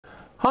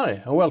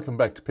Hi and welcome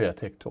back to PR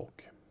Tech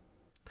Talk.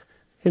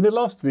 In the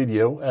last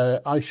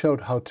video I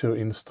showed how to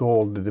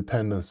install the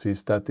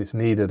dependencies that is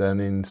needed and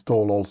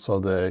install also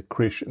the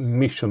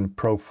mission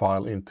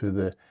profile into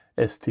the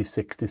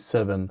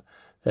ST67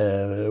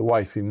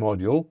 Wi-Fi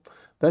module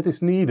that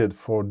is needed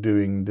for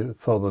doing the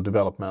further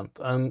development.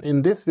 And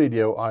in this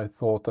video I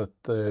thought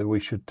that we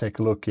should take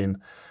a look in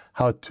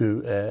how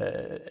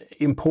to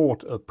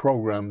import a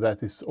program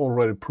that is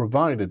already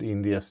provided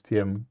in the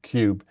STM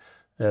Cube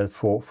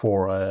for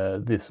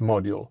this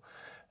module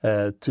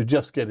to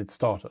just get it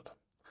started.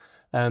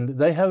 And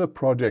they have a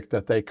project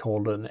that they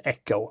call an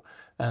Echo,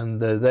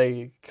 and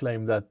they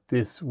claim that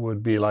this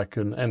would be like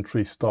an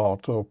entry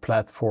start or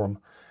platform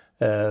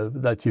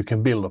that you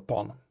can build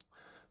upon.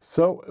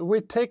 So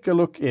we take a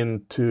look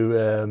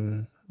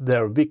into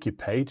their wiki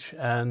page,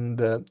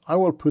 and I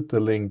will put the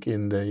link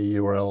in the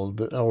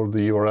URL or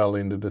the URL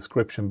in the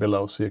description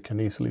below so you can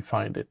easily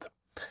find it.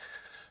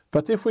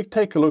 But if we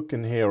take a look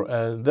in here,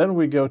 then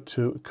we go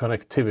to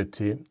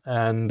connectivity,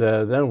 and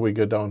then we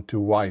go down to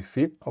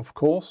Wi-Fi, of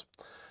course.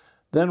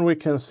 Then we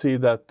can see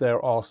that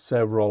there are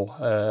several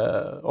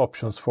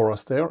options for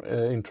us there.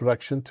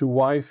 Introduction to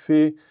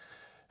Wi-Fi,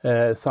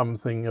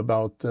 something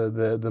about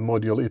the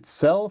module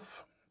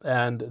itself,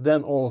 and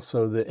then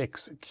also the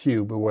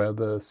X-CUBE, where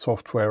the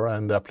software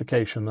and the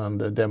application and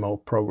the demo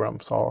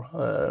programs are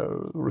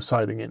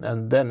residing in.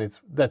 And then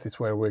that is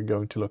where we're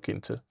going to look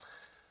into.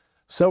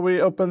 So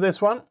we open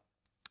this one,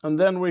 and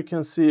then we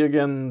can see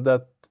again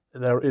that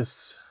there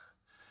is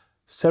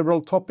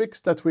several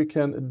topics that we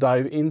can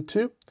dive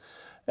into.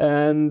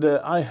 And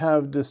I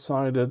have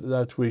decided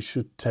that we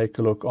should take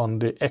a look on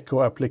the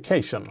Echo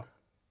application.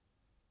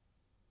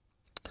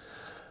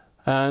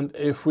 And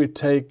if we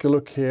take a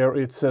look here,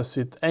 it says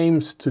it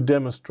aims to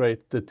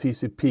demonstrate the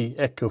TCP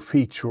Echo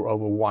feature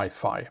over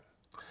Wi-Fi.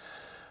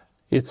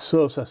 It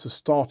serves as a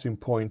starting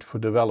point for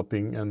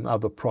developing and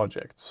other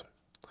projects.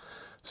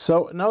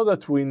 So now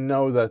that we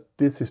know that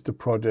this is the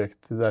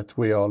project that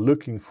we are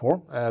looking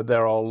for,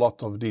 there are a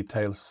lot of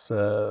details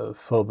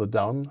further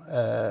down,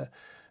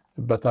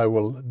 but I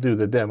will do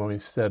the demo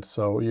instead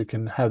so you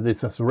can have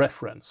this as a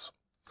reference.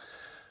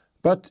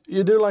 But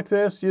you do like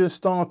this, you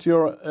start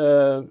your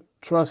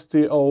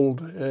trusty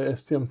old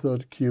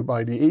STM32Cube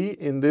IDE.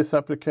 In this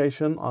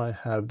application I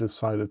have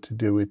decided to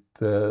do it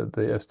the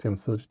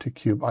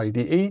STM32Cube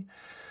IDE.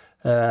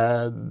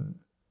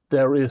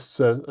 There is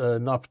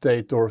an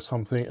update or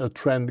something, a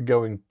trend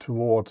going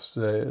towards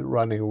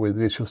running with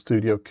Visual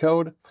Studio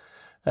Code,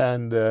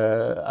 and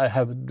I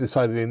have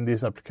decided in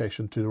this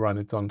application to run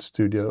it on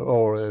Studio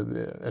or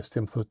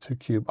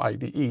STM32Cube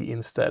IDE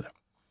instead.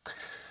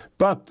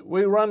 But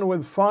we run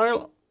with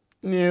File,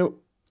 New,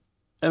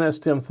 an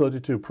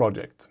STM32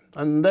 project,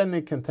 and then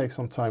it can take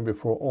some time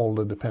before all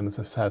the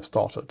dependencies have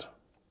started.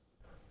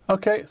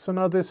 Okay, so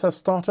now this has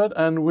started,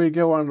 and we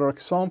go under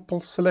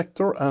Example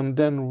Selector, and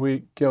then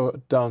we go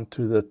down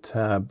to the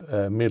tab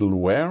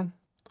Middleware,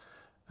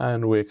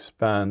 and we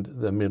expand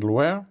the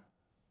middleware,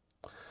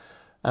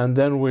 and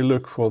then we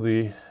look for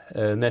the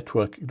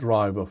network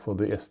driver for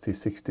the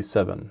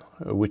ST67,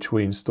 which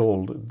we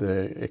installed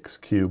the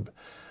X-CUBE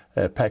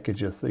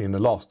packages in the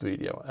last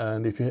video.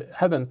 And if you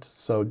haven't,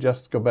 so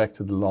just go back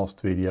to the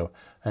last video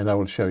and I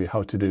will show you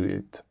how to do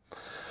it.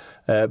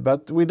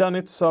 But we done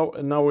it, so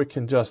now we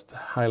can just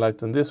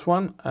highlight on this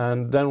one,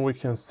 and then we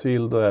can see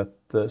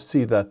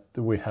that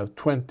we have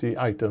 20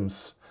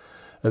 items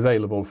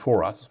available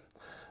for us.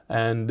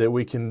 And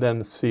we can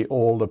then see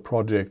all the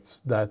projects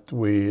that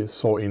we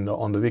saw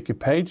on the wiki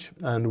page,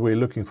 and we're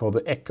looking for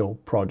the Echo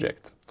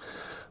project.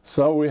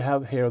 So we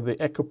have here the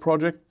Echo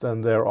project,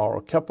 and there are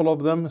a couple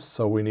of them,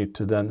 so we need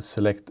to then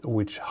select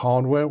which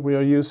hardware we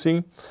are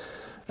using.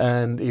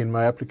 And in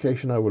my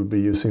application I will be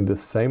using the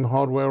same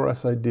hardware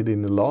as I did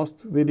in the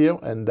last video,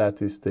 and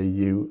that is the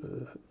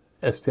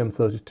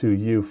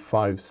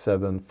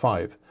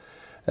STM32U575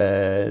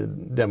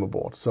 demo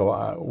board, so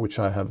which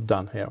I have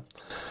done here.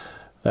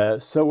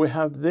 So we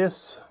have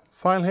this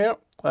file here,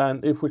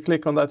 and if we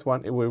click on that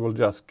one we will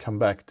just come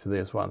back to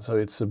this one, so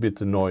it's a bit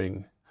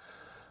annoying.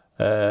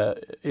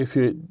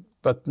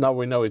 But now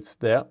we know it's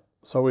there,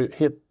 so we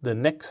hit the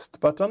next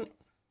button.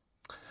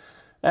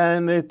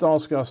 And it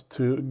asks us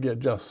to get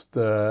just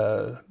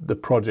the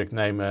project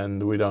name,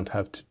 and we don't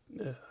have to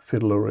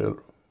fiddle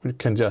around. We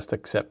can just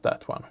accept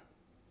that one.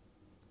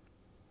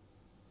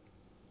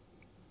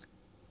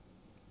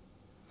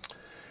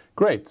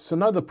 Great, so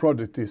now the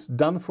project is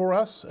done for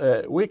us.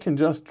 We can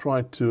just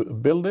try to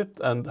build it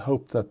and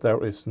hope that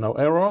there is no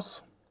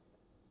errors.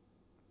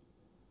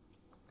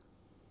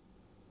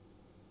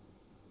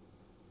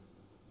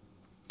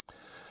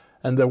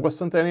 And there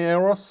wasn't any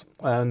errors,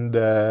 and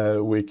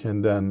we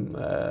can then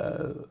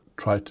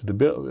try to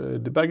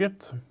debug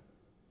it.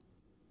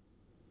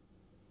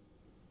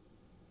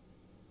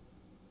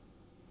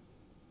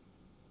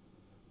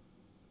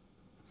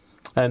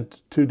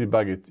 And to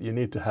debug it, you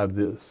need to have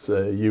this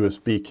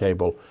USB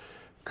cable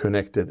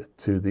connected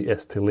to the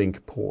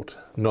ST-Link port,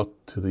 not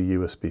to the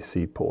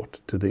USB-C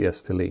port, to the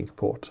ST-Link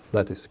port.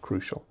 That is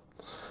crucial.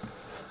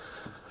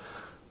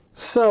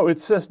 So it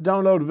says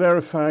download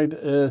verified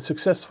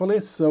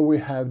successfully. So we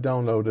have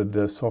downloaded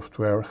the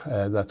software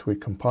that we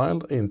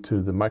compiled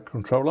into the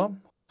microcontroller.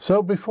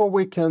 So before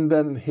we can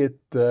then hit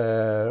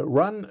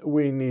run,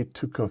 we need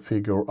to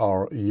configure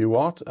our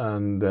UART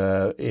and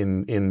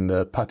in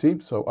the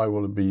PuTTY. So I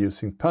will be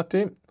using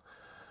PuTTY.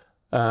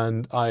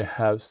 And I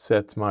have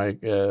set my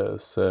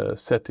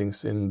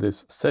settings in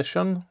this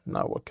session.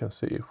 Now we can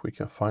see if we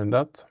can find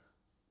that.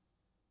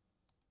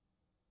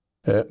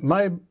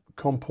 My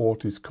COM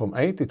port is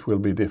COM8. It will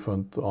be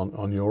different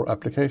on your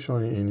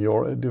application, in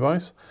your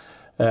device.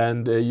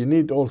 And you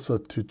need also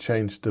to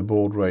change the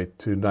baud rate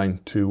to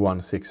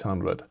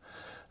 921600.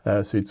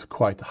 So it's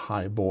quite a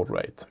high baud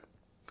rate.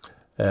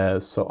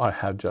 So I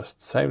have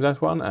just saved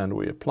that one and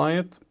we apply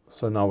it.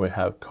 So now we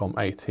have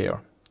COM8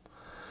 here.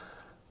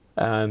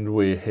 And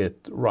we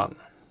hit run.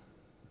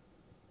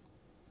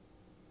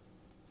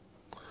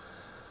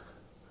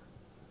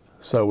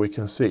 So we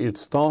can see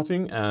it's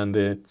starting and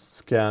it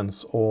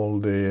scans all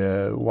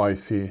the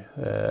Wi-Fi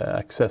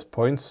access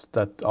points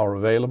that are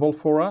available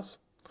for us.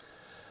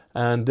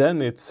 And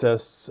then it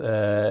says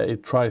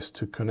it tries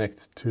to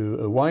connect to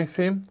a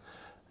Wi-Fi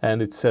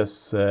and it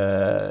says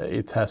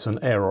it has an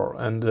error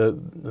and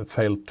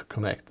failed to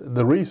connect.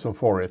 The reason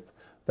for it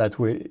that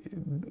we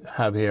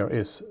have here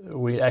is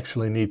we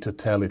actually need to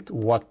tell it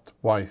what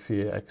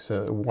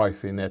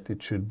Wi-Fi net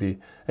it should be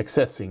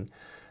accessing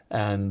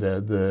and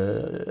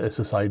the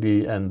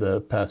SSID and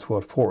the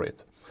password for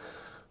it.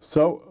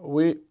 So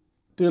we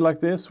do like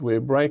this, we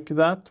break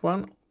that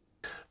one.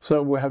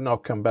 So we have now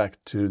come back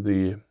to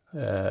the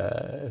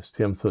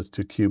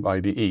STM32Cube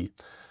IDE.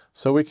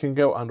 So we can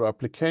go under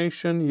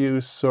Application,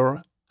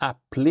 User,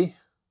 Apply,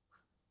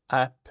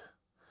 App,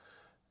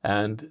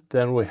 and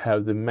then we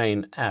have the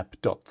main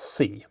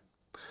app.c.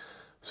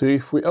 So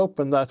if we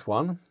open that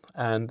one,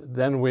 and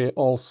then we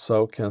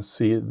also can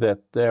see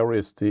that there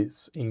is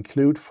this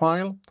include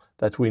file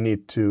that we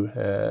need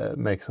to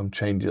make some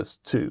changes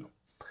to.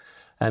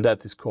 And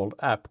that is called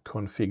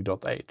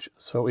appconfig.h.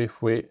 So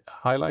if we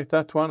highlight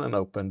that one and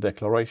open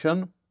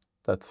declaration,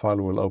 that file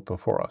will open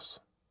for us.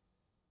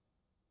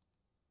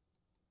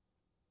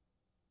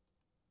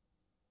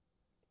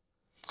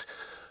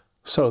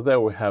 So there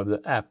we have the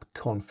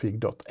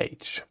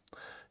appconfig.h.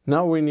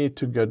 Now we need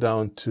to go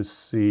down to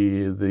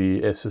see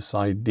the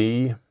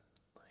SSID.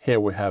 Here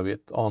we have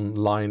it on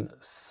line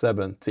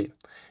 70.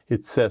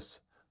 It says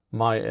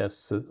my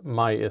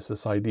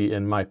SSID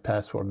and my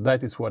password.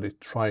 That is what it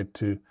tried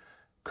to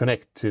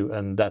connect to,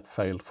 and that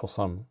failed for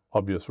some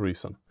obvious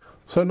reason.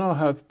 So now I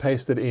have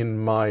pasted in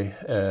my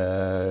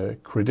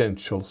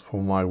credentials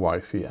for my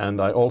Wi-Fi, and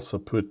I also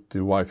put the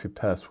Wi-Fi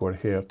password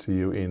here to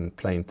you in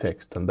plain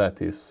text, and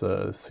that is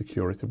a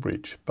security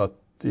breach. But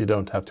you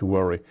don't have to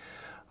worry.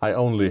 I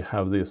only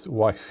have this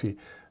Wi-Fi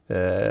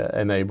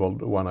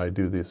enabled when I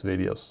do these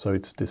videos, so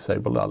it's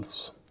disabled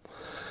else.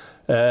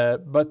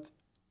 But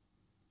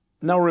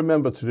now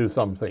remember to do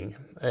something.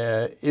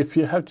 If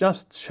you have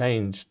just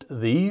changed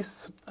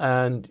these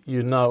and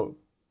you now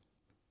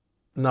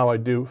I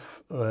do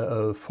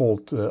a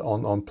fault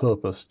on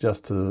purpose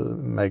just to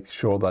make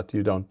sure that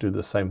you don't do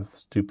the same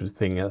stupid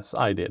thing as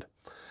I did.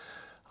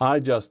 I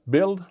just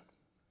build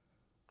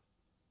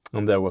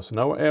and there was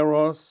no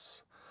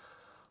errors.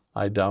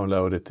 I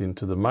download it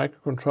into the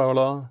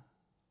microcontroller.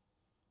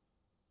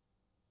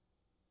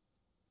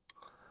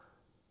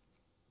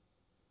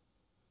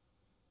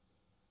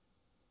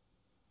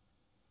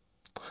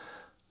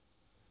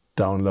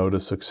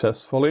 Downloaded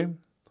successfully.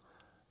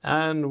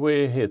 And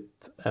we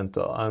hit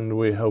enter, and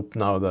we hope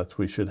now that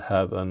we should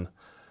have a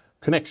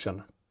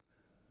connection.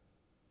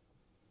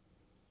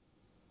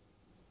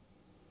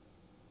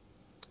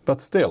 But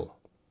still,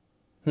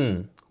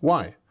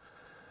 why?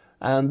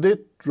 And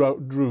it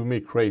drove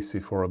me crazy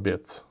for a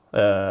bit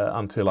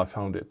until I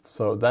found it.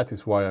 So that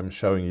is why I'm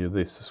showing you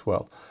this as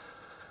well.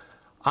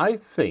 I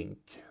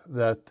think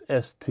that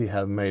ST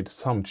have made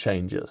some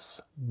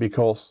changes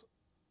because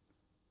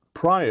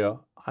prior,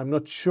 I'm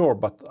not sure,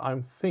 but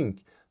I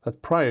think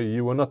that prior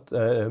you were not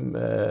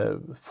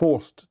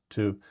forced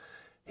to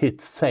hit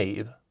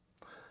save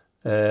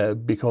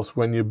because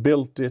when you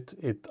built it,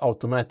 it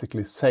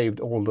automatically saved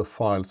all the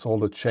files, all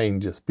the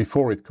changes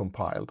before it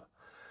compiled.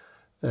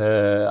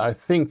 I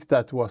think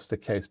that was the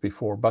case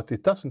before, but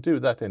it doesn't do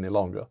that any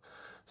longer.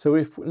 So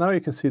if now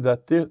you can see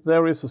that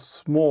there is a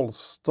small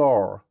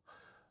star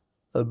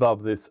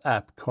above this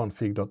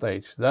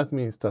appconfig.h. That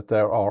means that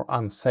there are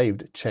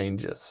unsaved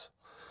changes.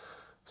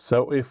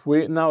 So if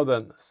we now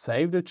then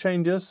save the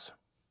changes,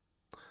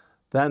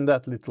 then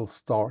that little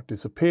star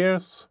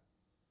disappears.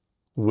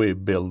 We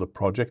build a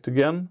project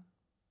again,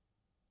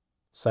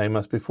 same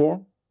as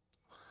before.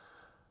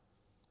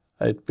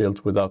 It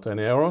built without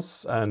any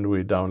errors, and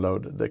we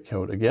download the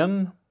code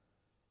again.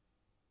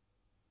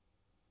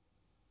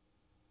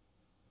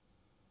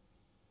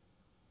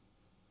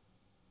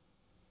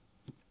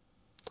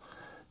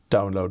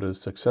 Downloaded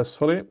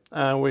successfully,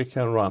 and we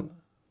can run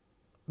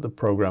the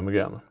program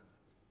again.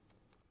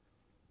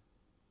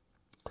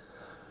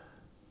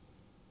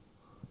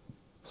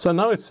 So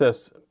now it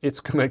says it's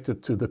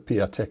connected to the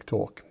PIA Tech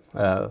Talk.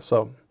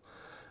 So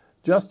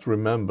just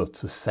remember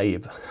to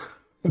save.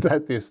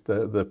 That is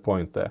the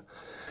point there.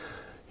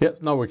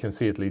 Yes, now we can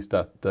see at least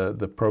that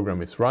the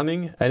program is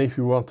running. And if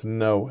you want to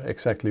know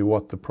exactly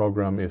what the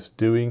program is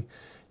doing,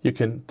 you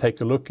can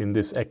take a look in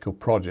this Echo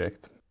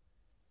project.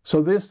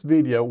 So this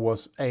video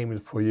was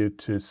aimed for you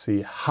to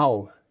see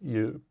how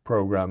you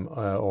program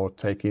or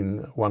take in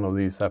one of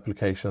these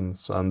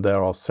applications, and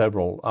there are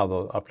several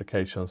other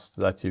applications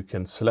that you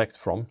can select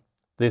from.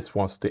 This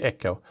was the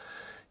Echo.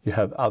 You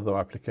have other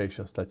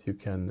applications that you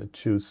can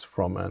choose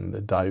from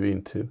and dive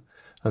into.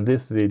 And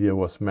this video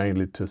was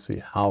mainly to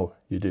see how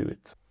you do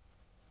it.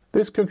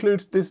 This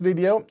concludes this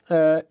video.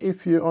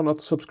 If you are not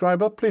a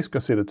subscriber, please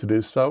consider to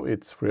do so.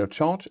 It's free of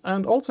charge.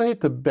 And also hit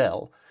the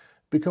bell,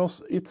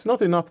 because it's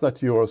not enough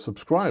that you're a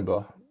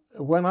subscriber.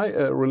 When I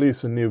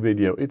release a new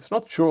video, it's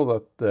not sure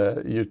that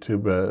the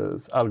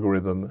YouTube's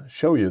algorithm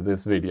show you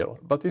this video.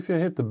 But if you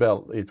hit the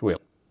bell, it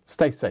will.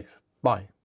 Stay safe. Bye.